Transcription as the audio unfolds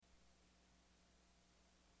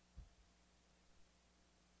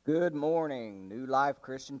Good morning, New Life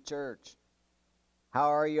Christian Church. How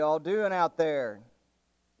are you all doing out there?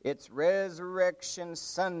 It's Resurrection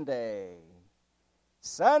Sunday.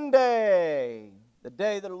 Sunday, the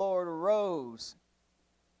day the Lord arose.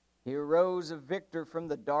 He arose a victor from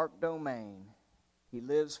the dark domain. He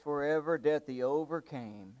lives forever, death he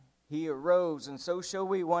overcame. He arose, and so shall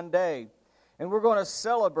we one day. And we're going to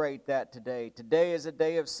celebrate that today. Today is a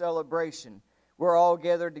day of celebration. We're all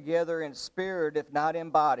gathered together in spirit, if not in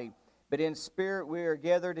body. But in spirit, we are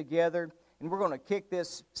gathered together, and we're going to kick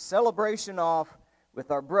this celebration off with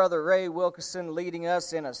our brother Ray Wilkerson leading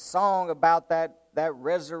us in a song about that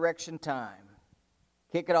resurrection time.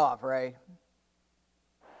 Kick it off, Ray.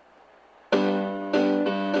 I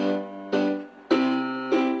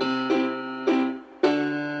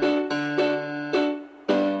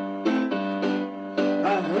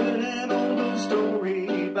heard an old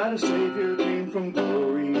story about a Savior came from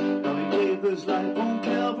glory. How he gave his life on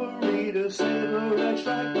Calvary to save a wretch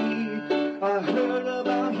like me. I heard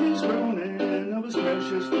about his groaning, of his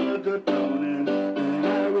precious blood atoning, and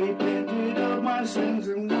I repented of my sins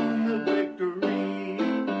and won the victory.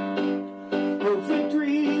 Oh,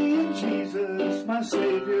 victory in Jesus, my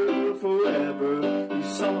Savior forever. He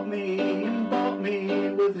sought me and bought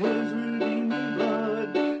me with his redeeming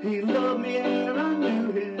blood. He loved me ere I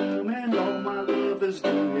knew him, and all my love is to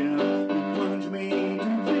him. He plunged me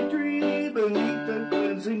to victory beneath the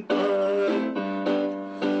cleansing flood.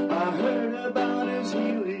 I heard about his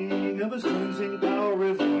healing, of his cleansing power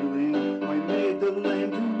revealing. How he made the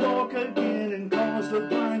lame to walk again and caused the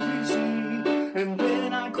blind to see. And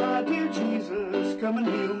then I cried, dear Jesus, come and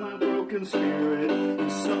heal my broken spirit.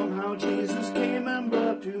 And somehow Jesus came and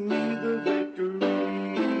brought to me the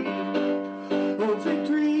victory. Oh,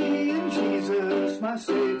 victory in Jesus, my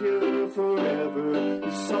Savior forever.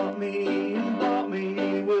 He sought me and bought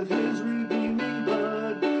me with his redeeming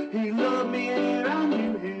blood. He loved me ere I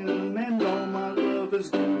knew him, and all my love is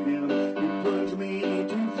to him. He plunged me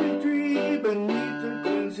to victory beneath the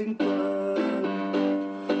cleansing flood.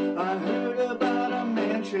 I heard about a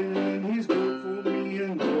mansion he's built for me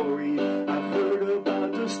in glory. I've heard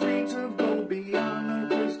about the streets of gold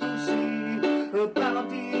beyond the crystal sea, about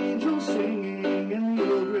the angels singing and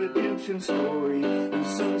the old redemption story. And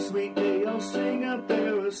some sweet day I'll sing up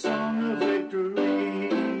there a song of victory.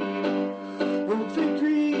 Oh,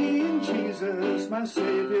 victory in Jesus, my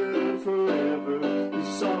Savior forever. He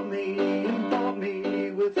sought me and bought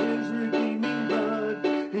me with his redeeming blood.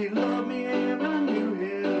 He loved me ere I knew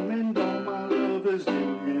him, and all my love is to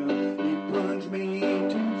him. He plunged me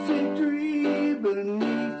to victory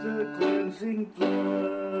beneath the cleansing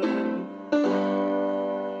flood.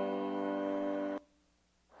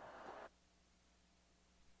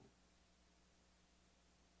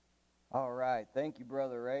 All right. Thank you,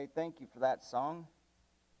 Brother Ray. Thank you for that song.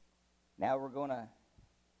 Now we're going to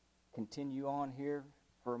continue on here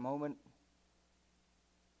for a moment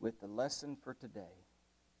with the lesson for today.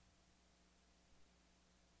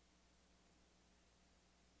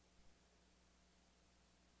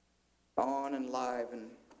 On and live,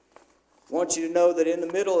 and I want you to know that in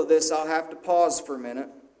the middle of this I'll have to pause for a minute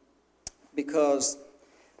because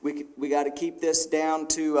we got to keep this down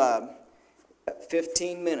to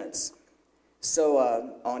 15 minutes. So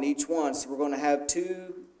on each one, so we're going to have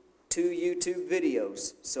two YouTube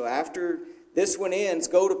videos. So after this one ends,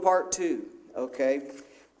 go to part 2, okay?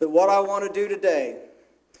 But what I want to do today,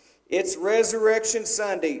 it's Resurrection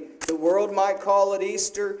Sunday. The world might call it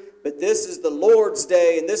Easter, but this is the Lord's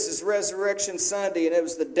Day, and this is Resurrection Sunday, and it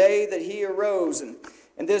was the day that He arose. And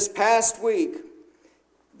this past week,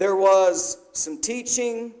 there was some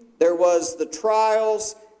teaching, there was the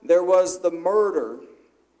trials, there was the murder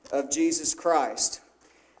of Jesus Christ.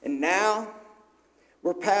 And now,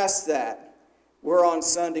 we're past that. We're on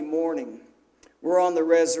Sunday morning. We're on the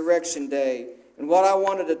Resurrection Day. And what I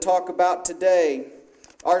wanted to talk about today,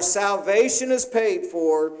 our salvation is paid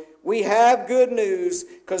for. We have good news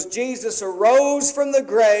because Jesus arose from the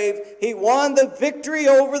grave. He won the victory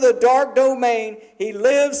over the dark domain. He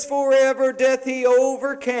lives forever. Death he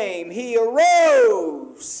overcame. He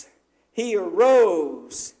arose. He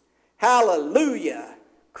arose. Hallelujah.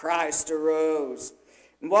 Christ arose.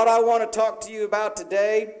 And what I want to talk to you about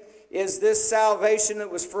today is this salvation that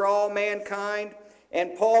was for all mankind.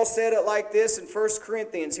 And Paul said it like this in 1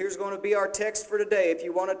 Corinthians. Here's going to be our text for today if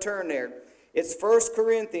you want to turn there. It's 1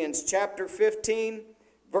 Corinthians chapter 15,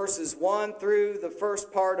 verses 1 through the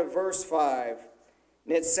first part of verse 5.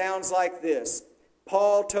 And it sounds like this.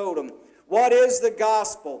 Paul told them, what is the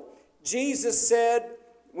gospel? Jesus said,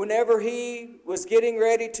 whenever he was getting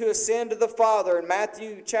ready to ascend to the Father, in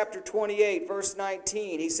Matthew chapter 28, verse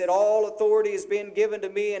 19, he said, all authority has been given to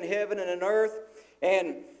me in heaven and in earth,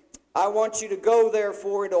 and I want you to go,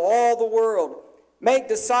 therefore, into all the world, make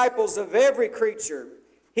disciples of every creature.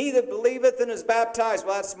 He that believeth and is baptized,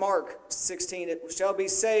 well, that's Mark 16, it shall be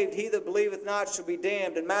saved. He that believeth not shall be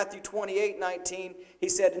damned. In Matthew 28, 19, he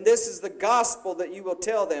said, and this is the gospel that you will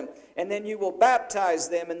tell them, and then you will baptize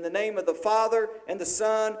them in the name of the Father and the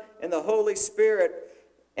Son and the Holy Spirit,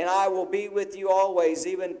 and I will be with you always,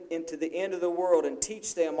 even into the end of the world, and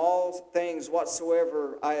teach them all things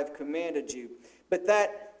whatsoever I have commanded you. But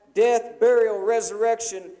that death, burial,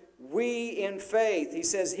 resurrection, we in faith, he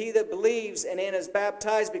says, he that believes and is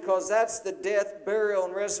baptized, because that's the death, burial,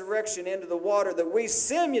 and resurrection into the water, that we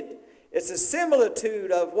simulate. It's a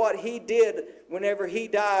similitude of what he did whenever he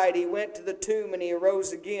died. He went to the tomb and he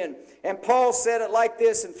arose again. And Paul said it like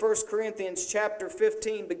this in 1 Corinthians chapter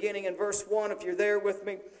 15, beginning in verse 1, if you're there with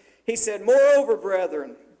me. He said, moreover,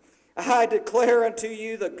 brethren, I declare unto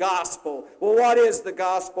you the gospel. Well, what is the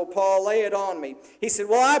gospel, Paul? Lay it on me. He said,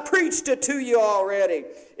 well, I preached it to you already.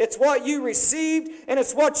 It's what you received, and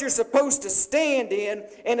it's what you're supposed to stand in,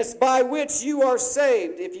 and it's by which you are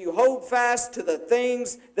saved, if you hold fast to the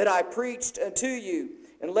things that I preached unto you,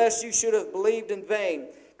 unless you should have believed in vain.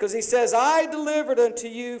 Because he says, I delivered unto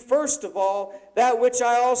you, first of all, that which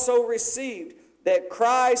I also received, that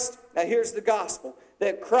Christ, now here's the gospel,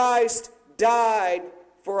 that Christ died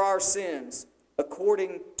for our sins,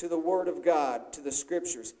 according to the word of God, to the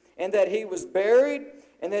scriptures, and that he was buried,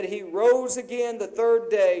 and that he rose again the third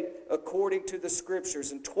day, according to the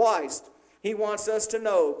scriptures. And twice he wants us to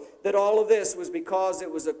know that all of this was because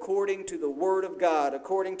it was according to the word of God,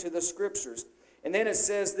 according to the scriptures. And then it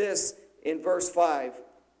says this in verse 5,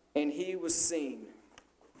 and he was seen.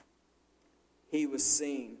 He was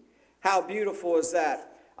seen. How beautiful is that?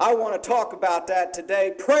 I want to talk about that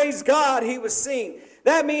today. Praise God, he was seen.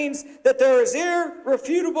 That means that there is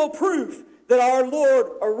irrefutable proof that our Lord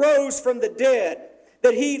arose from the dead,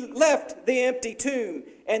 that he left the empty tomb,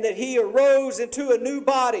 and that he arose into a new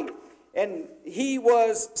body, and he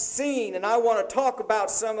was seen. And I want to talk about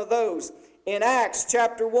some of those. In Acts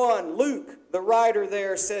chapter 1, Luke, the writer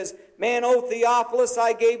there, says, Man, O Theophilus,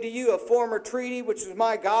 I gave to you a former treaty, which was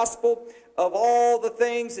my gospel, of all the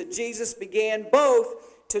things that Jesus began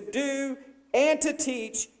both to do and to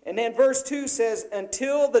teach. And then verse 2 says,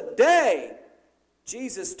 until the day,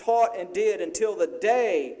 Jesus taught and did until the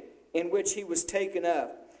day in which he was taken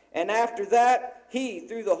up. And after that, he,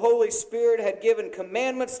 through the Holy Spirit, had given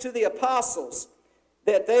commandments to the apostles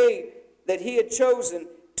that he had chosen,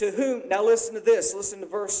 to whom, now listen to this, listen to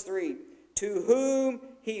verse 3, to whom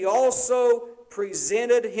he also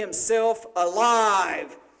presented himself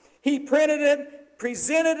alive. He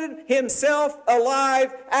presented himself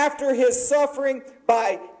alive after his suffering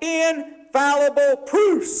by infallible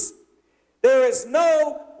proofs. There is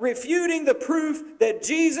no refuting the proof that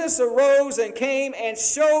Jesus arose and came and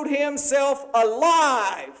showed himself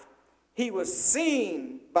alive. He was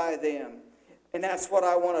seen by them. And that's what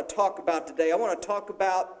I want to talk about today. I want to talk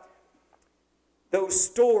about those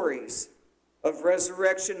stories of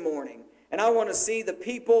resurrection morning. And I want to see the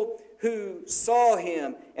people who saw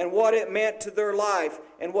him and what it meant to their life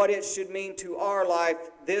and what it should mean to our life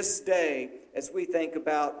this day as we think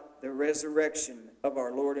about the resurrection of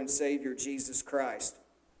our Lord and Savior Jesus Christ.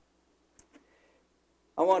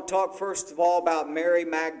 I want to talk first of all about Mary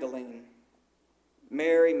Magdalene.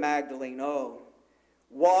 Mary Magdalene, oh,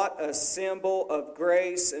 what a symbol of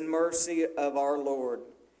grace and mercy of our Lord.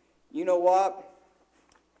 You know what?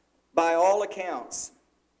 By all accounts,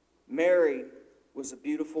 Mary was a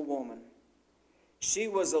beautiful woman. She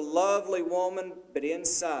was a lovely woman, but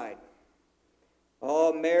inside,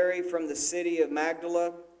 oh, Mary from the city of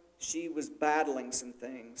Magdala, she was battling some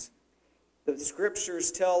things. The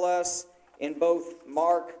scriptures tell us in both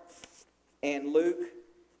Mark and Luke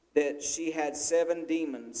that she had 7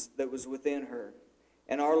 demons that was within her.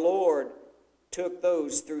 And our Lord took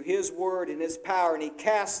those through his word and his power, and he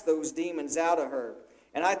cast those demons out of her.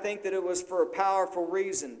 And I think that it was for a powerful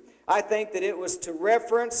reason. I think that it was to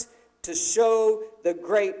reference, to show the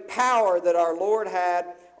great power that our Lord had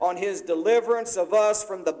on his deliverance of us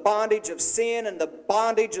from the bondage of sin and the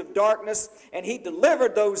bondage of darkness. And he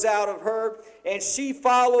delivered those out of her, and she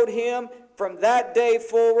followed him from that day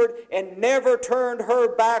forward and never turned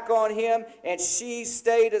her back on him. And she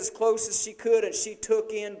stayed as close as she could, and she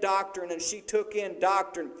took in doctrine, and she took in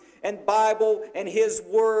doctrine. And Bible and his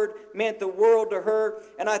word meant the world to her.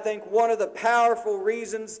 And I think one of the powerful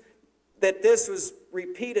reasons that this was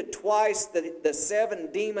repeated twice, that the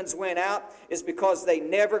 7 demons went out, is because they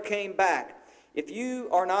never came back. If you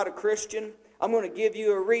are not a Christian, I'm going to give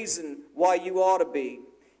you a reason why you ought to be.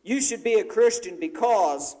 You should be a Christian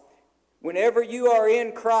because whenever you are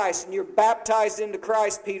in Christ and you're baptized into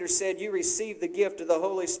Christ, Peter said, you receive the gift of the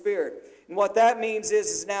Holy Spirit. And what that means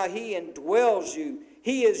is now He indwells you.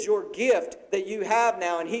 He is your gift that you have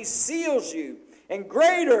now, and He seals you. And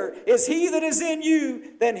greater is He that is in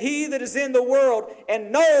you than he that is in the world.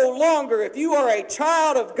 And no longer, if you are a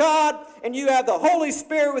child of God and you have the Holy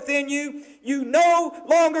Spirit within you, you no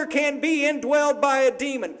longer can be indwelled by a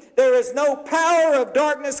demon. There is no power of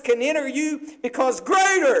darkness can enter you, because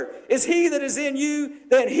greater is He that is in you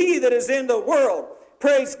than he that is in the world.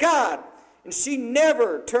 Praise God. And she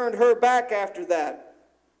never turned her back after that.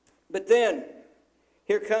 But then,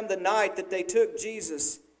 here come the night that they took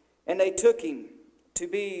Jesus, and they took Him to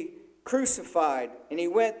be crucified. And He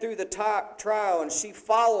went through the trial, and she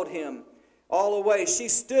followed Him all the way. She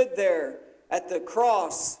stood there at the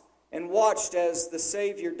cross and watched as the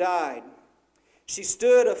Savior died. She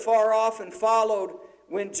stood afar off and followed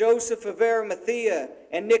when Joseph of Arimathea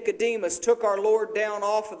and Nicodemus took our Lord down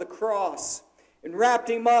off of the cross and wrapped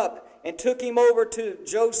Him up and took Him over to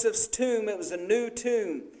Joseph's tomb. It was a new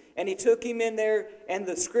tomb. And he took Him in there, and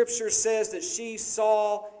the Scripture says that she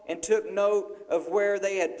saw and took note of where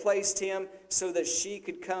they had placed Him so that she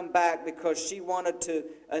could come back, because she wanted to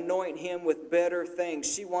anoint Him with better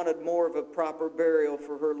things. She wanted more of a proper burial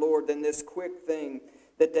for her Lord than this quick thing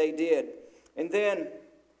that they did. And then,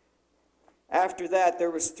 after that,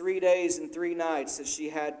 there was 3 days and 3 nights that she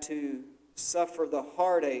had to suffer the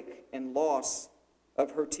heartache and loss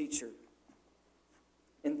of her teacher.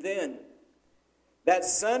 And then, that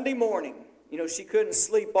Sunday morning, she couldn't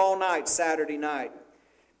sleep all night Saturday night.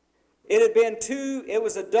 It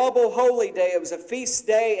was a double holy day. It was a feast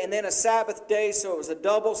day and then a Sabbath day, so it was a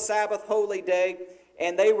double Sabbath holy day.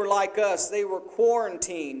 And they were like us. They were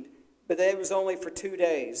quarantined, but it was only for 2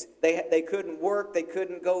 days. They couldn't work. They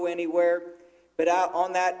couldn't go anywhere. But out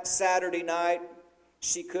on that Saturday night,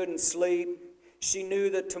 she couldn't sleep. She knew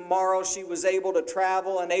that tomorrow she was able to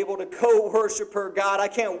travel and able to go worship her God. I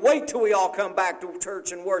can't wait till we all come back to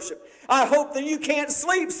church and worship. I hope that you can't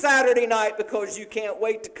sleep Saturday night because you can't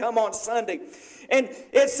wait to come on Sunday. And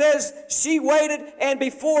it says she waited, and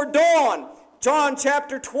before dawn, John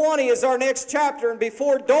chapter 20 is our next chapter, and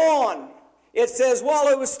before dawn, it says, while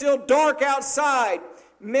it was still dark outside,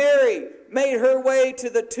 Mary made her way to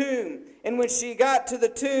the tomb. And when she got to the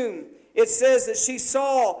tomb, it says that she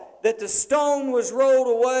saw that the stone was rolled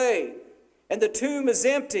away and the tomb is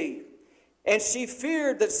empty. And she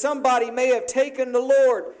feared that somebody may have taken the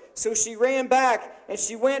Lord. So she ran back and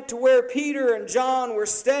she went to where Peter and John were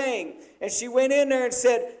staying. And she went in there and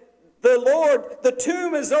said, the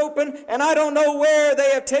tomb is open, and I don't know where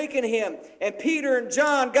they have taken Him. And Peter and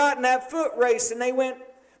John got in that foot race, and they went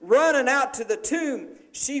running out to the tomb.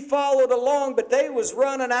 She followed along, but they was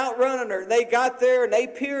outrunning her. They got there, and they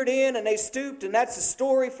peered in, and they stooped, and that's a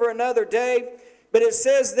story for another day. But it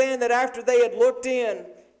says then that after they had looked in,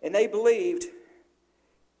 and they believed,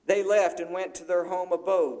 they left and went to their home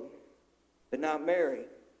abode. But not Mary.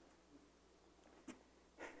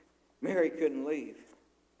 Mary couldn't leave.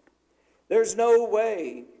 There's no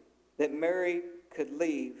way that Mary could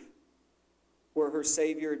leave where her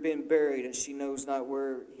Savior had been buried, and she knows not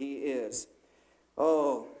where He is.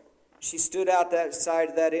 Oh, she stood out that side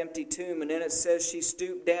of that empty tomb, and then it says she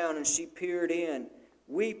stooped down and she peered in,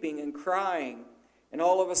 weeping and crying. And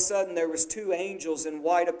all of a sudden there was 2 angels in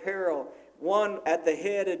white apparel, one at the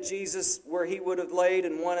head of Jesus where He would have laid,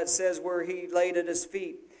 and one, it says, where He laid at His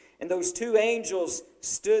feet. And those 2 angels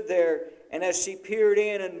stood there, and as she peered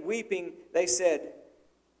in and weeping, they said,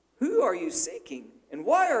 "Who are you seeking? And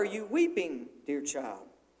why are you weeping, dear child?"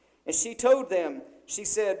 And she told them, she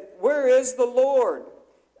said, "Where is the Lord?"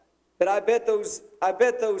 But I bet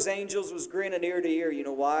those angels was grinning ear to ear. You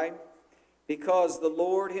know why? Because the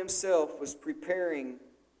Lord Himself was preparing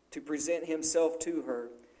to present Himself to her.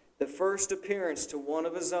 The first appearance to one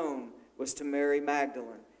of His own was to Mary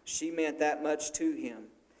Magdalene. She meant that much to Him.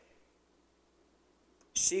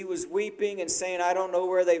 She was weeping and saying, "I don't know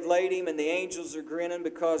where they've laid Him," and the angels are grinning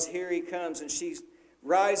because here He comes. And she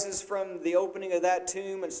rises from the opening of that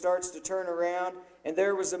tomb and starts to turn around, and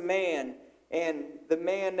there was a man, and the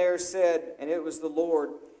man there said, and it was the Lord,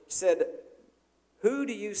 said, "Who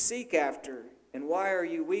do you seek after, and why are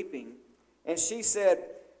you weeping?" And she said,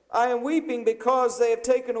 "I am weeping because they have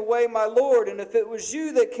taken away my Lord, and if it was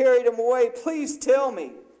you that carried Him away, please tell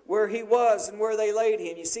me where He was and where they laid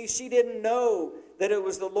Him." You see, she didn't know that it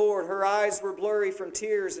was the Lord. Her eyes were blurry from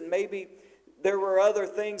tears, and maybe there were other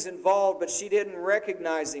things involved, but she didn't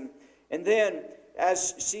recognize Him. And then,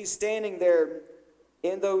 as she's standing there,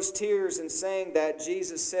 In those tears and saying that,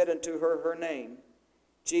 Jesus said unto her her name.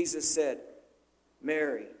 Jesus said,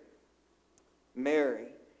 Mary, Mary.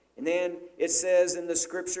 And then it says in the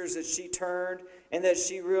scriptures that she turned and that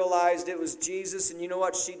she realized it was Jesus. And you know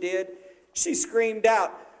what she did? She screamed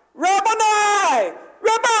out, Rabboni!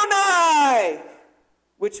 Rabboni!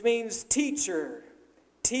 Which means teacher,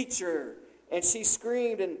 teacher. And she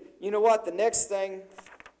screamed, and you know what? The next thing,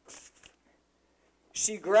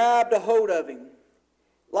 she grabbed a hold of him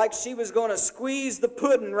like she was going to squeeze the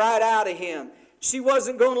pudding right out of him. She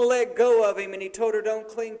wasn't going to let go of him, and he told her, don't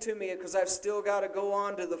cling to me because I've still got to go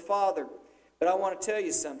on to the Father. But I want to tell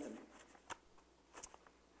you something.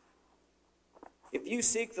 If you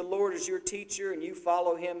seek the Lord as your teacher and you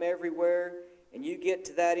follow him everywhere, and you get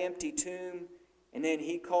to that empty tomb, and then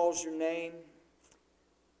he calls your name,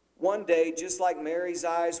 one day, just like Mary's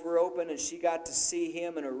eyes were open and she got to see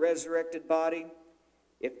him in a resurrected body,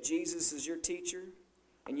 if Jesus is your teacher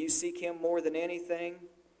and you seek him more than anything,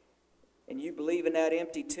 and you believe in that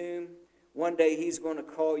empty tomb, one day he's going to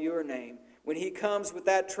call your name. When he comes with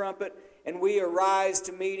that trumpet and we arise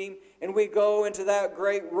to meet him and we go into that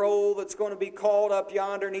great roll that's going to be called up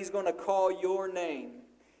yonder, and he's going to call your name.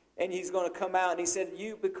 And he's going to come out and he said,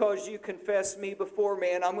 you, because you confessed me before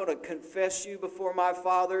man, I'm going to confess you before my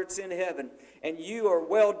Father that's in heaven. And you are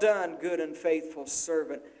well done, good and faithful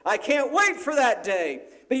servant. I can't wait for that day.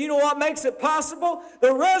 But you know what makes it possible?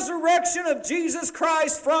 The resurrection of Jesus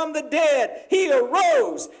Christ from the dead. He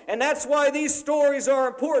arose. And that's why these stories are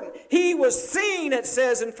important. He was seen, it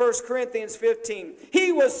says in 1 Corinthians 15.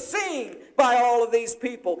 He was seen by all of these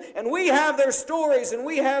people. And we have their stories and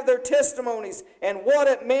we have their testimonies and what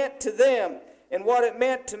it meant to them. And what it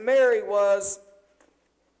meant to Mary was,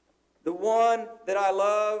 the one that I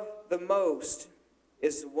love the most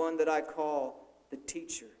is the one that I call the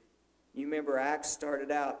teacher. You remember Acts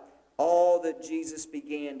started out, all that Jesus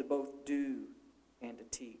began to both do and to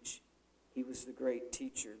teach. He was the great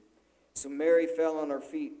teacher. So Mary fell on her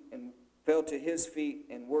feet and fell to his feet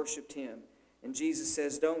and worshiped him. And Jesus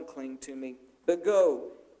says, don't cling to me, but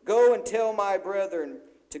go and tell my brethren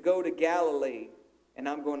to go to Galilee, and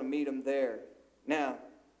I'm going to meet them there. Now,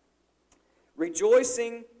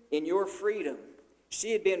 rejoicing in your freedom.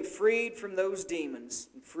 She had been freed from those demons,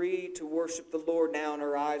 and free to worship the Lord now, and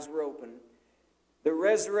her eyes were open. The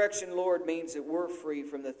resurrection, Lord, means that we're free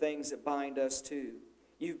from the things that bind us too.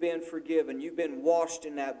 You've been forgiven. You've been washed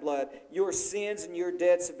in that blood. Your sins and your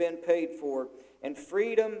debts have been paid for. And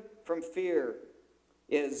freedom from fear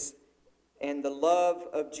and the love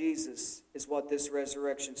of Jesus is what this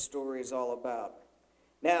resurrection story is all about.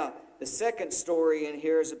 Now, the second story in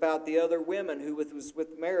here is about the other women who was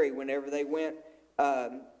with Mary whenever they went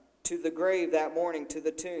to the grave that morning, to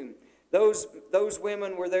the tomb. Those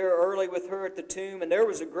women were there early with her at the tomb, and there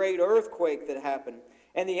was a great earthquake that happened.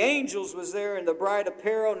 And the angels was there in the bright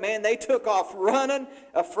apparel, and man, they took off running,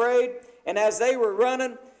 afraid. And as they were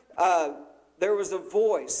running, there was a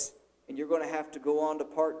voice. And you're going to have to go on to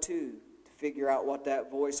part 2 to figure out what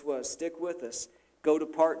that voice was. Stick with us. Go to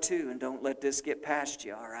part 2 and don't let this get past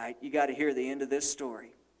you, all right? You got to hear the end of this story.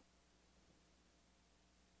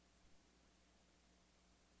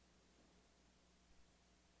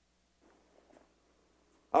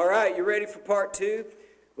 All right, you ready for part 2?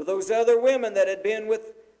 Well, those other women that had been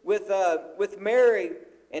with Mary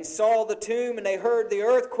and saw the tomb, and they heard the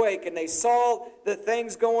earthquake, and they saw the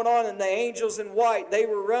things going on, and the angels in white, they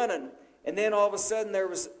were running. And then all of a sudden there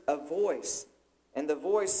was a voice, and the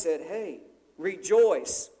voice said, hey,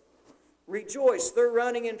 rejoice. Rejoice. They're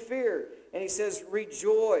running in fear. And he says,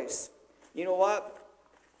 rejoice. You know what?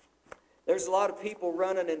 There's a lot of people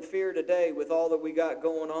running in fear today with all that we got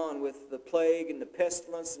going on with the plague and the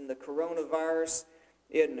pestilence and the coronavirus,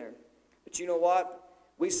 isn't there? But you know what?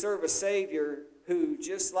 We serve a Savior who,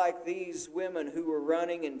 just like these women who were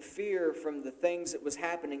running in fear from the things that was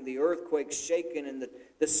happening, the earthquake shaking and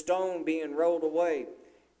the stone being rolled away,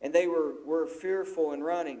 and they were fearful and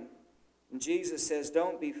running. And Jesus says,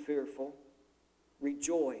 don't be fearful,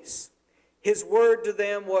 rejoice. His word to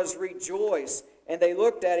them was rejoice. And they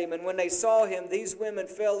looked at him, and when they saw him, these women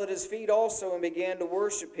fell at his feet also and began to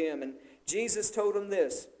worship him. And Jesus told them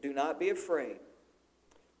this, do not be afraid,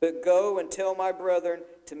 but go and tell my brethren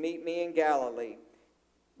to meet me in Galilee.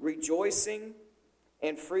 Rejoicing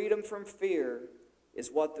and freedom from fear is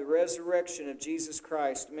what the resurrection of Jesus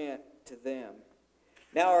Christ meant to them.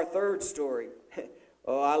 Now our third story.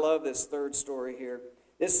 Oh, I love this third story here.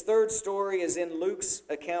 This third story is in Luke's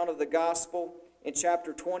account of the gospel in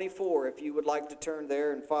chapter 24, if you would like to turn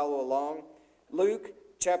there and follow along. Luke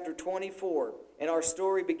chapter 24. And our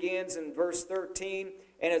story begins in verse 13.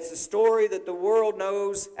 And it's a story that the world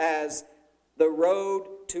knows as the road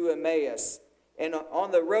to Emmaus. And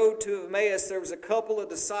on the road to Emmaus, there was a couple of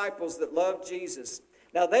disciples that loved Jesus.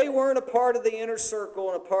 Now, they weren't a part of the inner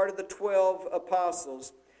circle and a part of the 12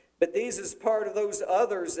 apostles, but these is part of those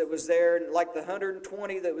others that was there, like the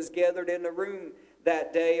 120 that was gathered in the room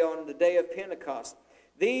that day on the day of Pentecost.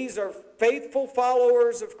 These are faithful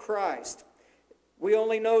followers of Christ. We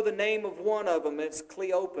only know the name of one of them. It's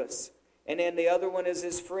Cleopas. And then the other one is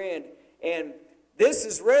his friend. And this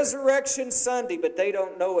is Resurrection Sunday, but they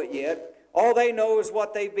don't know it yet. All they know is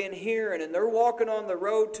what they've been hearing. And they're walking on the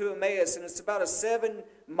road to Emmaus. And it's about a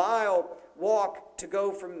 7-mile walk to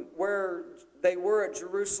go from where they were at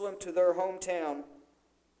Jerusalem to their hometown.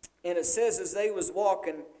 And it says as they was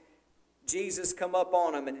walking, Jesus come up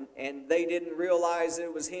on them. And they didn't realize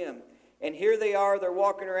it was him. And here they are. They're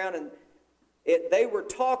walking around. And they were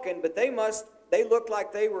talking, but they looked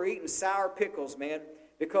like they were eating sour pickles, man.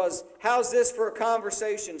 Because how's this for a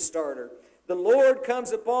conversation starter? The Lord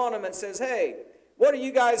comes upon them and says, hey, what are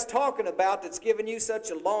you guys talking about that's giving you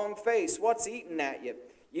such a long face? What's eating at you?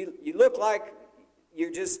 You look like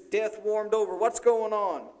you're just death warmed over. What's going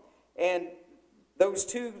on? And those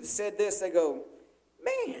two said this. They go,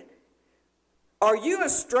 man, are you a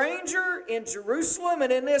stranger in Jerusalem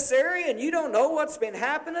and in this area and you don't know what's been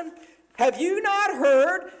happening? Have you not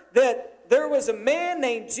heard that there was a man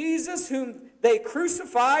named Jesus whom they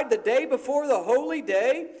crucified the day before the holy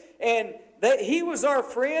day? And that he was our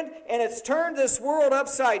friend, and it's turned this world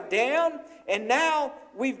upside down. And now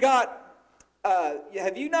we've got,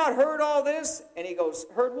 have you not heard all this? And he goes,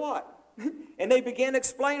 heard what? And they began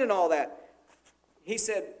explaining all that. He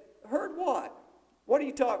said, heard what? What are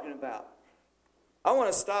you talking about? I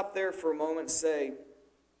want to stop there for a moment and say,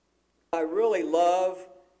 I really love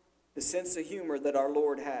the sense of humor that our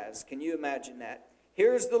Lord has. Can you imagine that?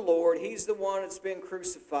 Here's the Lord. He's the one that's been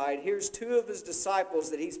crucified. Here's two of his disciples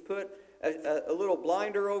that he's put a little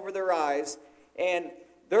blinder over their eyes. And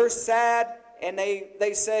they're sad. And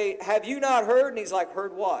they say, have you not heard? And he's like,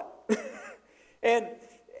 heard what? And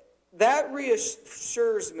that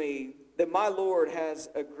reassures me that my Lord has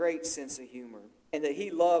a great sense of humor. And that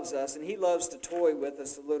he loves us. And he loves to toy with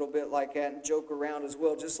us a little bit like that and joke around as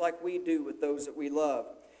well. Just like we do with those that we love.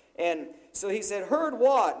 And so he said, heard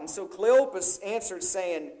what? And so Cleopas answered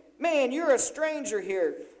saying, man, you're a stranger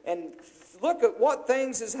here. And look at what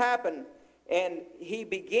things has happened. And he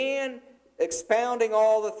began expounding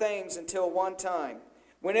all the things until one time.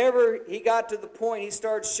 Whenever he got to the point, he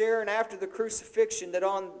started sharing after the crucifixion that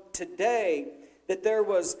on today, that there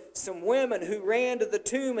was some women who ran to the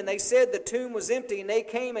tomb and they said the tomb was empty. And they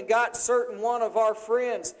came and got certain one of our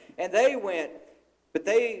friends. And they went. But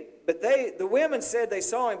the women said they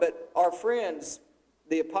saw him, but our friends,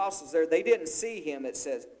 the apostles there, they didn't see him, it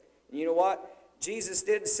says. And you know what? Jesus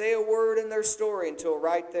didn't say a word in their story until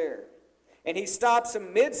right there. And he stops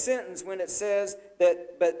them mid-sentence when it says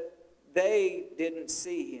that, but they didn't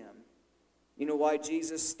see him. You know why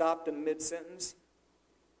Jesus stopped them mid-sentence?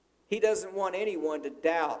 He doesn't want anyone to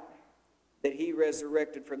doubt that he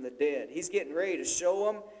resurrected from the dead. He's getting ready to show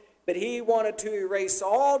them. But he wanted to erase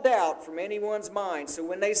all doubt from anyone's mind. So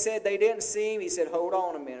when they said they didn't see him, he said, hold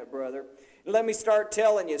on a minute, brother. Let me start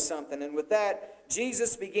telling you something. And with that,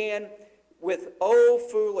 Jesus began with, oh,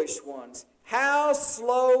 foolish ones, how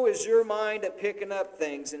slow is your mind at picking up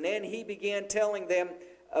things? And then he began telling them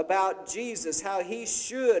about Jesus, how he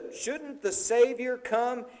shouldn't the Savior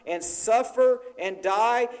come and suffer and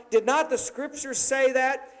die? Did not the Scriptures say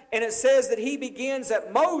that? And it says that he begins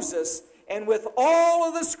at Moses. And with all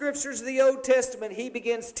of the scriptures of the Old Testament, he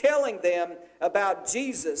begins telling them about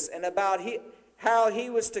Jesus and about how he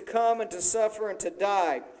was to come and to suffer and to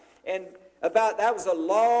die. And about that was a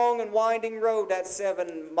long and winding road, that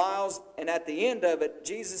 7 miles. And at the end of it,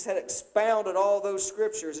 Jesus had expounded all those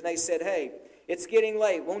scriptures. And they said, hey, it's getting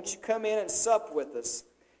late. Won't you come in and sup with us?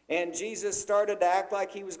 And Jesus started to act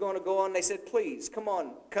like he was going to go on. They said, please, come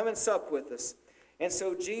on, come and sup with us. And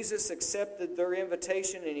so Jesus accepted their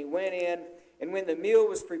invitation and he went in. And when the meal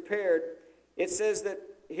was prepared, it says that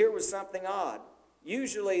here was something odd.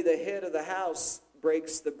 Usually the head of the house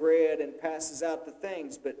breaks the bread and passes out the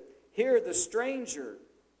things. But here the stranger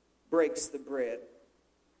breaks the bread.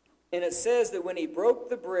 And it says that when he broke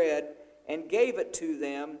the bread and gave it to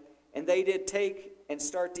them, and they did take and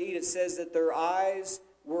start to eat, it says that their eyes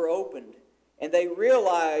were opened. And they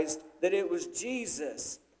realized that it was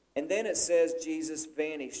Jesus. And then it says Jesus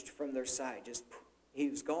vanished from their sight. Just, he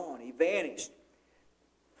was gone. He vanished.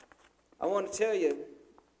 I want to tell you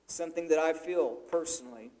something that I feel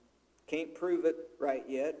personally. Can't prove it right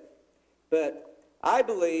yet. But I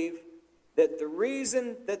believe that the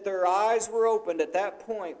reason that their eyes were opened at that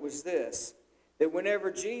point was this. That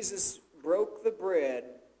whenever Jesus broke the bread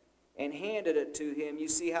and handed it to him, you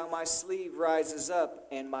see how my sleeve rises up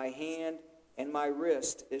and my hand and my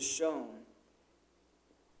wrist is shown.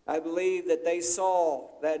 I believe that they saw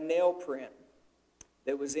that nail print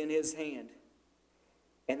that was in his hand.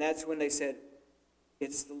 And that's when they said,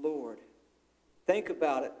 it's the Lord. Think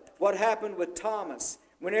about it. What happened with Thomas?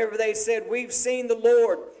 Whenever they said, we've seen the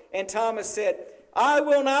Lord. And Thomas said, I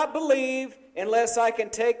will not believe unless I can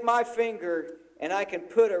take my finger and I can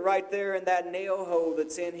put it right there in that nail hole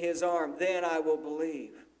that's in his arm. Then I will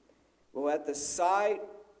believe. Well, at the sight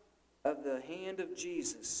of the hand of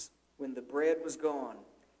Jesus, when the bread was gone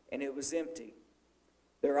and it was empty,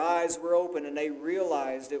 their eyes were open and they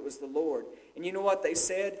realized it was the Lord. And you know what they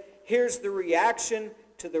said? Here's the reaction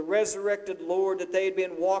to the resurrected Lord that they had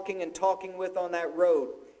been walking and talking with on that road.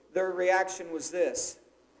 Their reaction was this: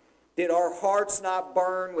 did our hearts not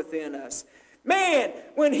burn within us? Man,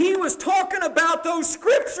 when he was talking about those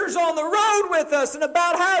scriptures on the road with us and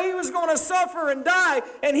about how he was going to suffer and die,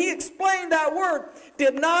 and he explained that word,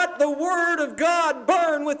 did not the word of God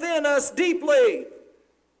burn within us deeply?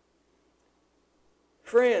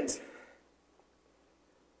 Friends,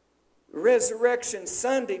 Resurrection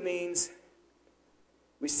Sunday means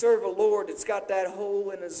we serve a Lord that's got that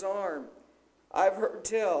hole in his arm. I've heard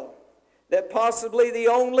tell that possibly the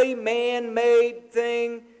only man-made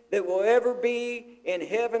thing that will ever be in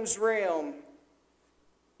heaven's realm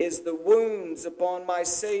is the wounds upon my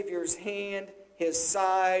Savior's hand, his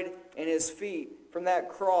side, and his feet from that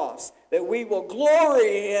cross, that we will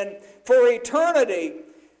glory in for eternity.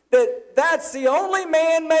 That's the only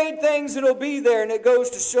man-made things that will be there, and it goes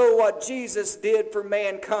to show what Jesus did for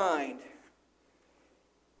mankind.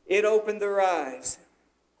 It opened their eyes.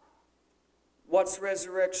 What's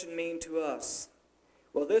resurrection mean to us?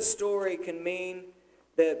 Well, this story can mean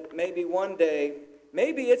that maybe one day,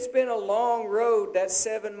 maybe it's been a long road, that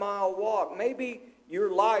 7-mile walk. Maybe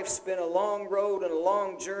your life's been a long road and a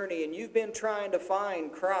long journey, and you've been trying to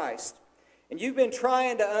find Christ. And you've been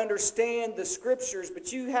trying to understand the scriptures,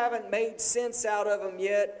 but you haven't made sense out of them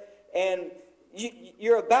yet. And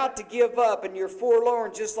you're about to give up, and you're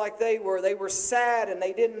forlorn just like they were. They were sad, and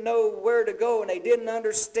they didn't know where to go, and they didn't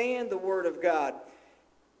understand the Word of God.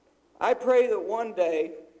 I pray that one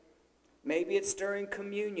day, maybe it's during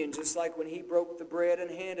communion, just like when he broke the bread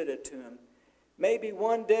and handed it to him. Maybe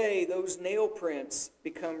one day those nail prints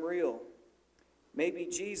become real. Maybe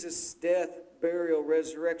Jesus' death, burial,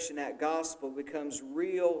 resurrection, that gospel becomes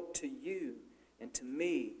real to you and to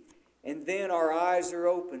me. And then our eyes are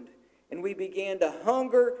opened and we begin to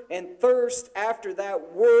hunger and thirst after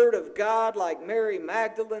that word of God like Mary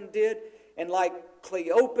Magdalene did and like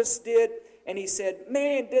Cleopas did. And he said,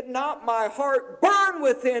 man, did not my heart burn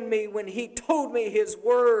within me when he told me his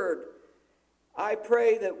word? I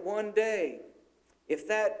pray that one day, if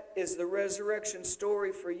that is the resurrection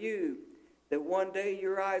story for you, that one day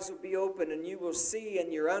your eyes will be open and you will see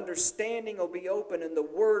and your understanding will be open and the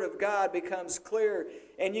Word of God becomes clear.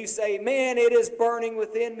 And you say, man, it is burning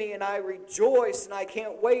within me and I rejoice and I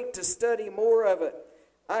can't wait to study more of it.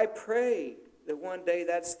 I pray that one day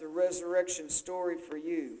that's the resurrection story for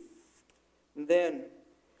you. And then,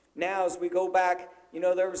 now as we go back,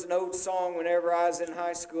 there was an old song whenever I was in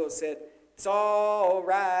high school. It said, it's all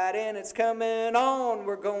right and it's coming on.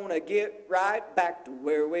 We're going to get right back to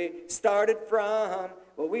where we started from.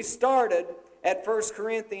 Well, we started at 1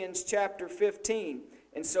 Corinthians chapter 15.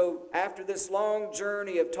 And so after this long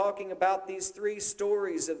journey of talking about these 3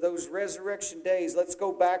 stories of those resurrection days, let's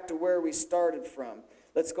go back to where we started from.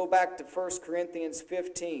 Let's go back to 1 Corinthians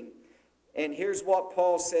 15. And here's what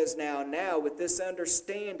Paul says now. Now, with this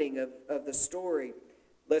understanding of the story,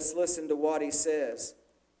 let's listen to what he says.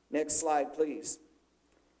 Next slide, please.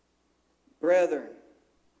 Brethren,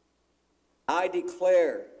 I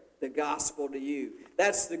declare the gospel to you.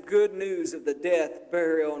 That's the good news of the death,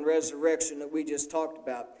 burial, and resurrection that we just talked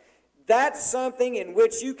about. That's something in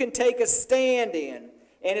which you can take a stand in,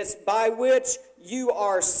 and it's by which you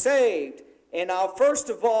are saved. And now, first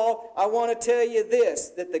of all, I want to tell you this,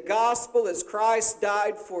 that the gospel is Christ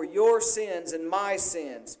died for your sins and my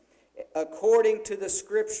sins, according to the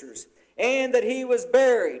Scriptures, and that he was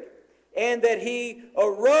buried, and that he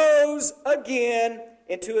arose again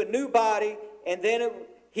into a new body, and then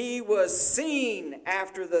he was seen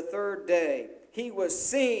after the 3rd day. He was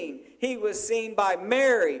seen. He was seen by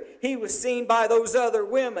Mary. He was seen by those other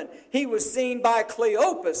women. He was seen by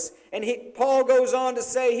Cleopas. And Paul goes on to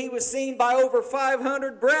say he was seen by over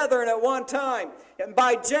 500 brethren at one time. And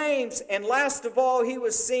by James. And last of all, he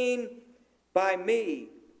was seen by me,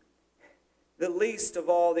 the least of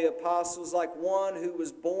all the apostles, like one who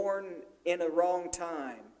was born in a wrong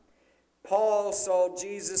time. Paul saw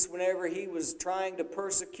Jesus whenever he was trying to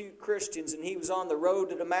persecute Christians, and he was on the road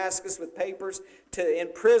to Damascus with papers to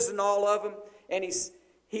imprison all of them. And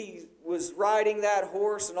he was riding that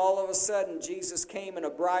horse, and all of a sudden Jesus came in a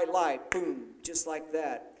bright light, boom, just like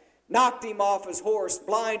that. Knocked him off his horse,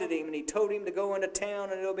 blinded him, and he told him to go into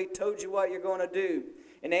town, and it'll be told you what you're going to do.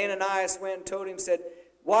 And Ananias went and told him, said,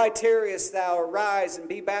 "Why tarriest thou? Arise and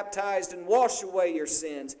be baptized and wash away your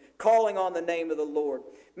sins, calling on the name of the Lord."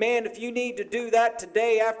 Man, if you need to do that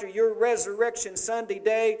today after your Resurrection Sunday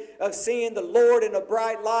day of seeing the Lord in a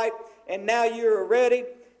bright light, and now you're ready,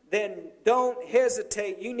 then don't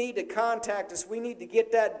hesitate. You need to contact us. We need to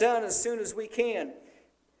get that done as soon as we can.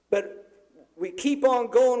 But we keep on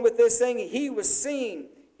going with this thing. He was seen,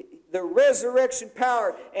 the resurrection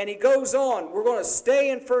power, and he goes on. We're going to stay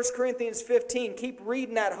in 1 Corinthians 15. Keep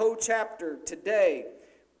reading that whole chapter today.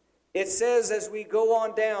 It says as we go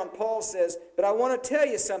on down, Paul says, but I want to tell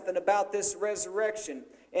you something about this resurrection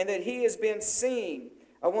and that he has been seen.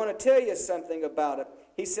 I want to tell you something about it.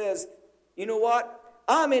 He says, you know what?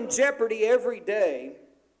 I'm in jeopardy every day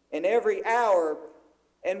and every hour.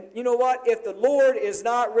 And you know what? If the Lord is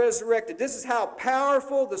not resurrected, this is how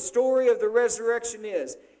powerful the story of the resurrection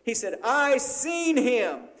is. He said, I seen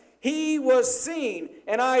him. He was seen,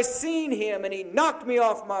 and I seen him, and he knocked me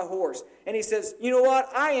off my horse. And he says, you know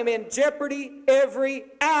what? I am in jeopardy every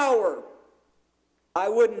hour. I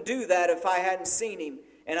wouldn't do that if I hadn't seen him,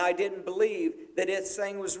 and I didn't believe that this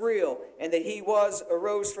thing was real, and that he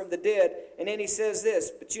arose from the dead. And then he says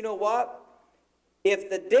this, but you know what?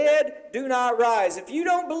 If the dead do not rise, if you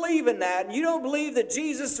don't believe in that, and you don't believe that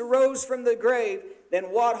Jesus arose from the grave, then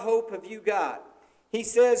what hope have you got? He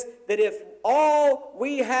says that if all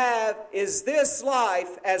we have is this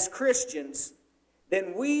life as Christians,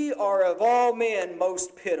 then we are of all men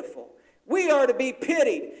most pitiful. We are to be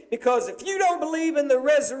pitied, because if you don't believe in the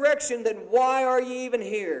resurrection, then why are you even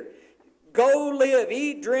here? Go live,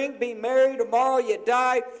 eat, drink, be merry. Tomorrow you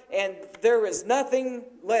die, and there is nothing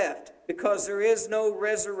left, because there is no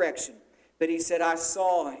resurrection. But he said, I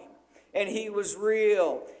saw him, and he was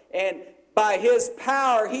real, and by his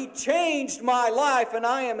power, he changed my life, and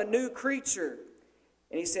I am a new creature.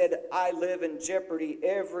 And he said, I live in jeopardy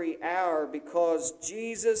every hour because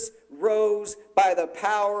Jesus rose by the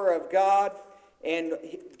power of God, and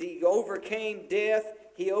he overcame death.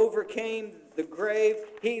 He overcame the grave.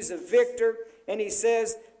 He's a victor, and he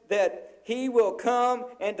says that he will come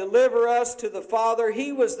and deliver us to the Father.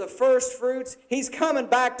 He was the first fruits. He's coming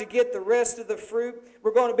back to get the rest of the fruit.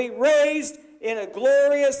 We're going to be raised in a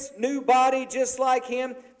glorious new body just like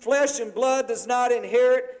him. Flesh and blood does not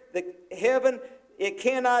inherit the heaven. It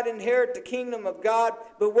cannot inherit the kingdom of God,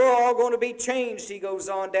 but we're all going to be changed, he goes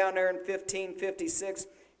on down there in 1556.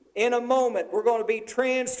 In a moment, we're going to be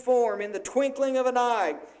transformed in the twinkling of an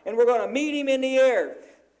eye, and we're going to meet him in the air.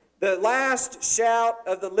 The last shout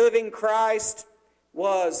of the living Christ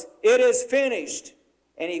was, it is finished.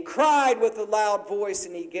 And he cried with a loud voice,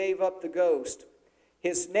 and he gave up the ghost.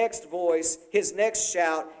 His next voice, his next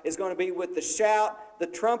shout is going to be with the shout, the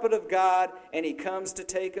trumpet of God, and he comes to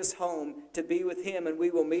take us home to be with him, and we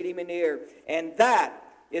will meet him in the air. And that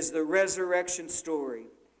is the resurrection story.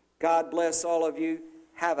 God bless all of you.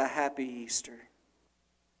 Have a happy Easter.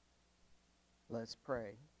 Let's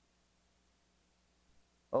pray.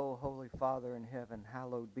 Oh, Holy Father in heaven,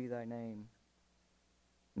 hallowed be thy name.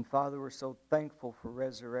 And Father, we're so thankful for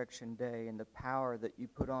Resurrection Day and the power that you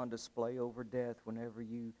put on display over death whenever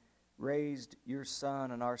you raised your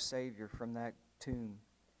Son and our Savior from that tomb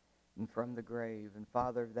and from the grave. And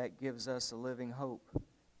Father, that gives us a living hope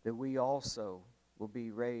that we also will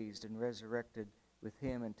be raised and resurrected with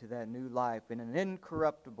him into that new life in an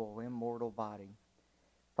incorruptible, immortal body.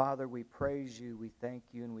 Father, we praise you, we thank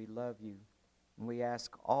you, and we love you. And we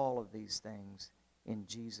ask all of these things in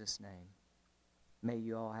Jesus' name. May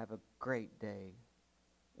you all have a great day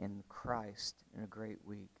in Christ and a great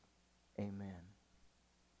week. Amen.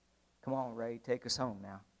 Come on, Ray, take us home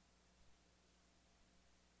now.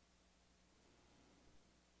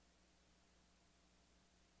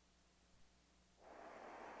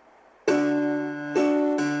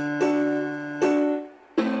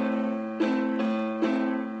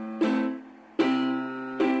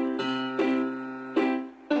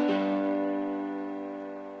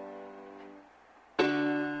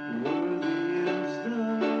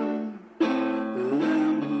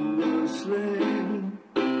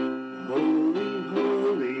 Holy,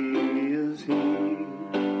 holy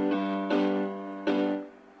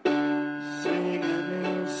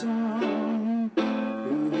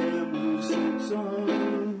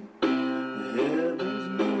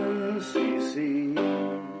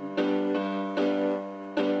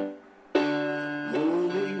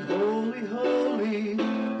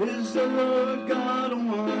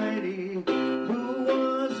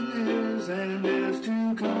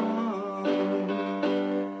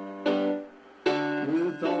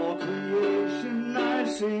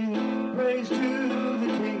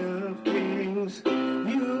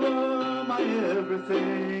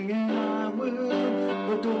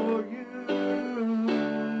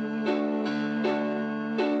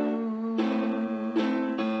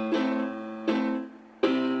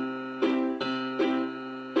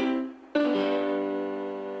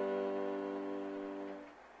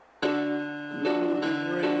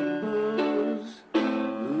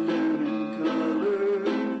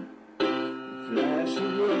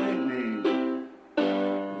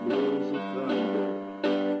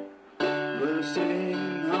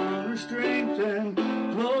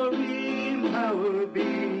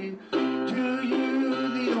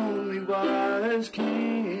as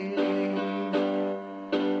King.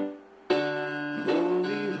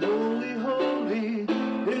 Holy, holy, holy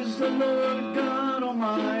is the Lord God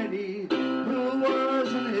Almighty, who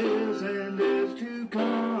was and is to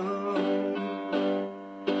come.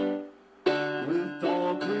 With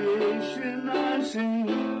all creation I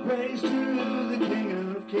sing praise to the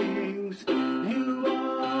King of Kings. You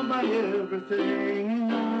are my everything,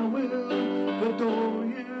 and I will adore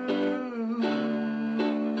you.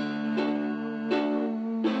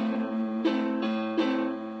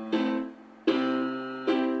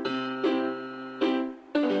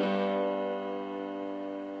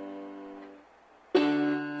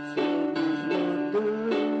 Filled with wonder,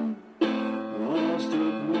 lost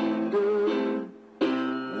of wonder,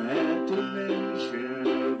 at the mention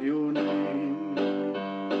of your name.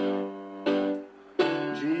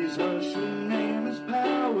 Jesus, your name is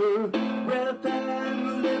power, breath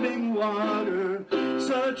and living water,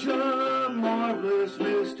 such a marvelous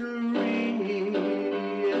mystery.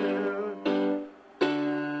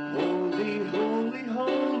 Holy, holy,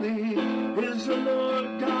 holy is the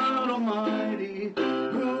Lord God Almighty,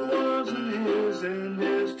 who was and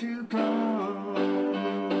is to come.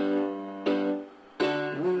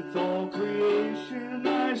 With all creation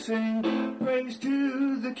I sing praise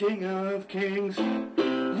to the King of Kings.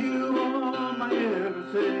 You are my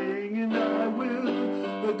everything, and I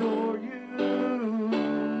will adore you.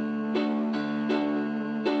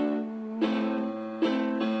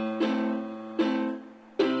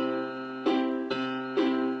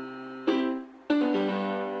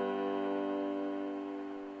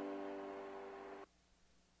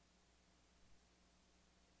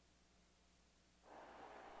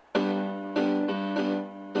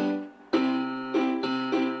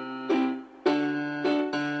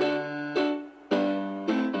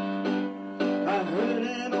 I heard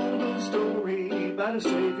an old story about a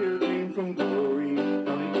Savior came from glory.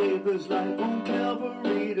 How he gave his life on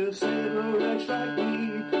Calvary to save a wretch like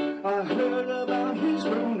me. I heard about his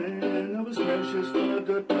groaning, of his precious blood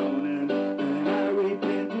atoning, and I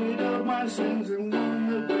repented of my sins and won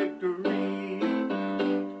the victory.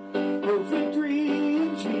 Oh, victory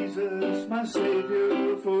in Jesus, my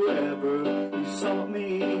Savior forever. He sought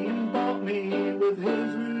me and bought me with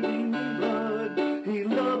his redeeming blood. He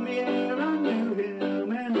loved me ere I knew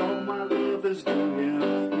him, and all my love is to him.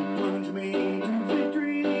 He plunged me to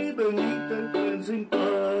victory beneath the cleansing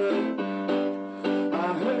flood.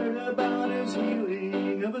 I heard about his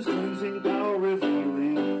healing, of his cleansing power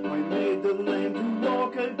revealing, when he made the lame to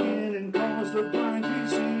walk again and caused the blind to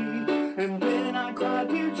see. And then I cried,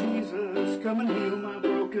 dear Jesus, come and heal my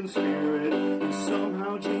broken spirit. And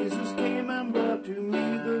somehow Jesus came and brought to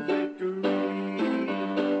me the victory.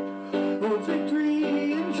 Oh,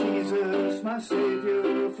 victory in Jesus, my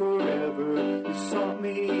Savior forever. He sought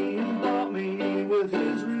me and bought me with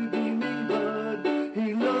his redeeming blood.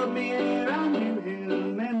 He loved me ere I knew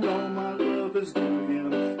him, and all my love is to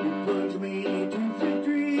him. He plunged me to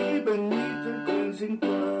victory beneath the cleansing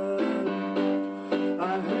flood.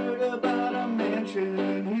 I heard about a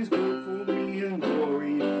mansion he's built for me in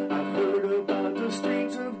glory. I've heard about the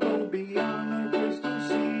streets of gold beyond the crystal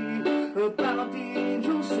sea, about the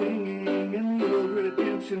angels singing in the old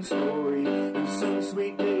redemption story. And some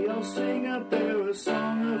sweet day I'll sing up there a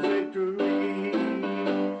song of victory.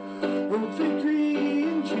 Oh, victory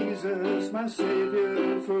in Jesus, my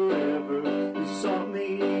Savior forever. He sought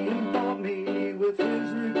me and bought me with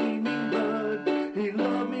his redeeming blood. He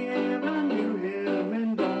loved me ere I knew him,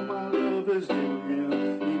 and all my love is to him.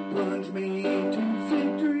 He plunged me to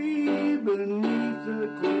victory beneath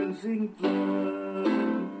the cleansing flood.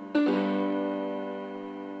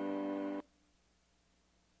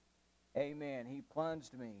 Amen. He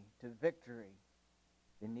plunged me to victory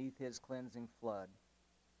beneath his cleansing flood.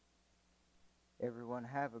 Everyone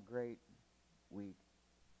have a great week.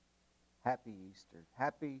 Happy Easter.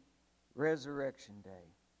 Happy Resurrection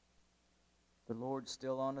Day. The Lord's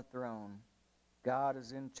still on the throne. God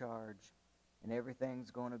is in charge. And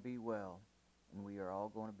everything's going to be well. And we are all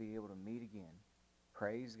going to be able to meet again.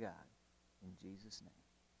 Praise God. In Jesus'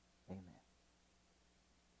 name. Amen.